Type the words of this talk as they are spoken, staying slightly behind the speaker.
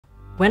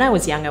When I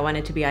was young, I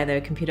wanted to be either a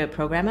computer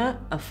programmer,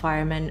 a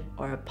fireman,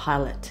 or a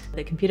pilot.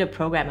 The computer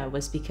programmer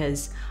was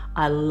because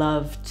I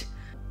loved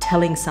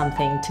telling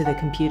something to the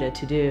computer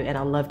to do, and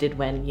I loved it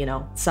when,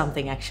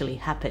 something actually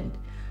happened.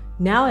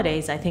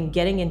 Nowadays, I think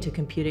getting into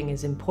computing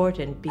is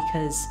important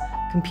because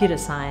computer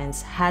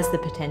science has the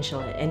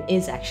potential and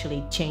is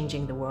actually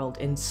changing the world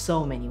in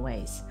so many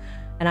ways.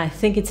 And I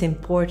think it's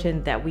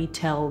important that we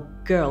tell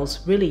girls,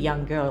 really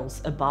young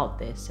girls, about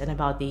this and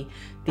about the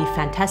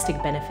fantastic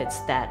benefits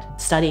that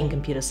studying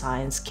computer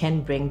science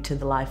can bring to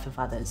the life of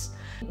others.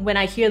 When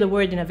I hear the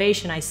word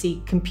innovation, I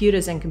see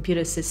computers and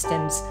computer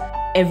systems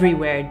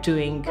everywhere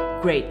doing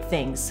great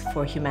things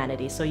for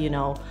humanity. So,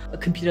 a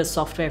computer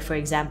software, for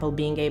example,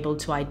 being able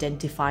to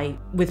identify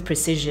with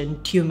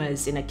precision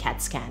tumors in a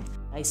CAT scan.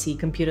 I see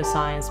computer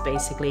science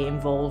basically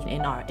involved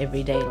in our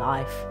everyday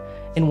life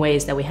in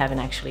ways that we haven't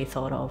actually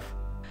thought of.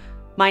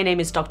 My name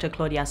is Dr.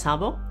 Claudia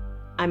Szabo.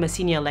 I'm a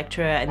senior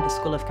lecturer in the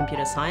School of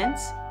Computer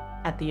Science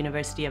at the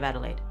University of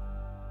Adelaide.